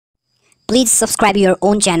Please subscribe your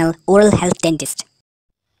own channel, Oral Health Dentist.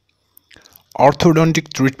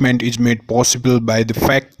 Orthodontic treatment is made possible by the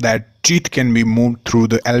fact that teeth can be moved through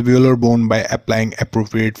the alveolar bone by applying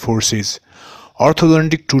appropriate forces.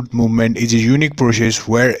 Orthodontic tooth movement is a unique process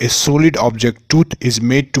where a solid object tooth is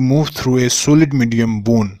made to move through a solid medium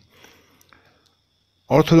bone.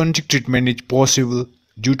 Orthodontic treatment is possible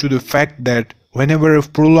due to the fact that whenever a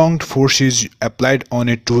prolonged force is applied on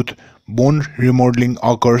a tooth, bone remodeling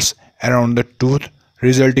occurs around the tooth,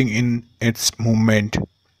 resulting in its movement.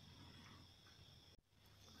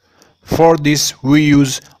 For this, we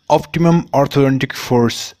use optimum orthodontic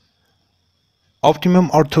force. Optimum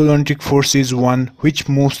orthodontic force is one which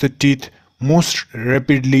moves the teeth most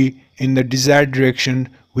rapidly in the desired direction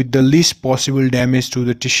with the least possible damage to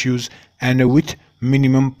the tissues and with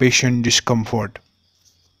minimum patient discomfort.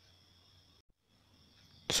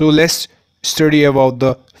 So let's study about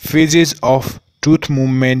the phases of tooth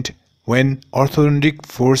movement when orthodontic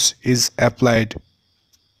force is applied.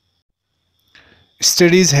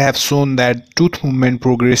 Studies have shown that tooth movement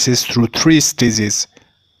progresses through three stages.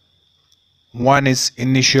 One is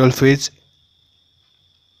initial phase,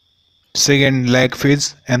 second lag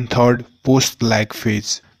phase, and third post-lag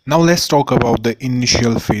phase. Now let's talk about the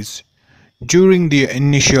initial phase. During the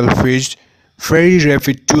initial phase, very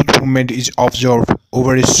rapid tooth movement is observed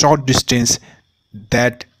over a short distance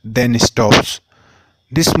that then stops.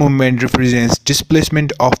 This movement represents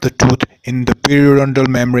displacement of the tooth in the periodontal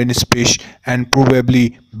membrane space and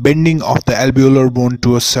probably bending of the alveolar bone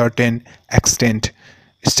to a certain extent.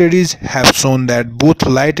 Studies have shown that both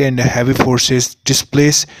light and heavy forces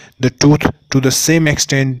displace the tooth to the same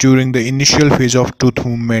extent during the initial phase of tooth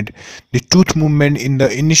movement. The tooth movement in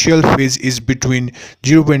the initial phase is between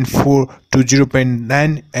 0.4 to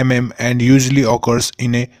 0.9 mm and usually occurs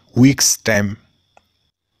in a week's time.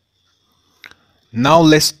 Now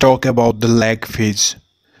let's talk about the lag phase.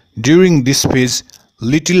 During this phase,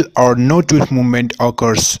 little or no tooth movement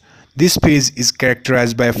occurs. This phase is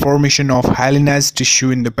characterized by formation of hyalinized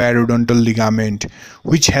tissue in the periodontal ligament,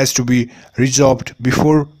 which has to be resolved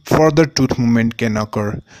before further tooth movement can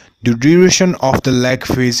occur. The duration of the lag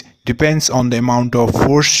phase depends on the amount of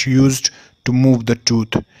force used to move the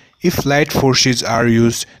tooth. If light forces are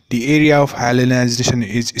used, the area of hyalinization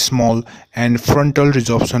is small and frontal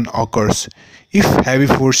resorption occurs. If heavy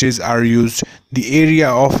forces are used, the area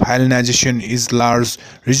of hyalinization is large.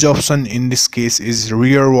 Resorption in this case is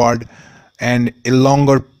rearward and a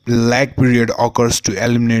longer lag period occurs to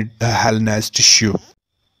eliminate the hyalinized tissue.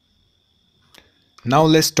 Now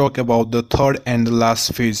let's talk about the third and the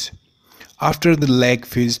last phase. After the lag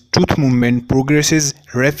phase, tooth movement progresses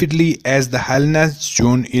rapidly as the hyalinized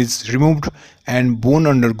zone is removed and bone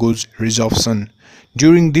undergoes resorption.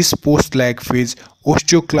 During this post-lag phase,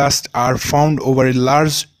 osteoclasts are found over a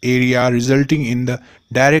large area, resulting in the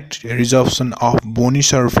direct resorption of bony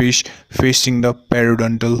surface facing the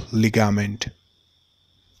periodontal ligament.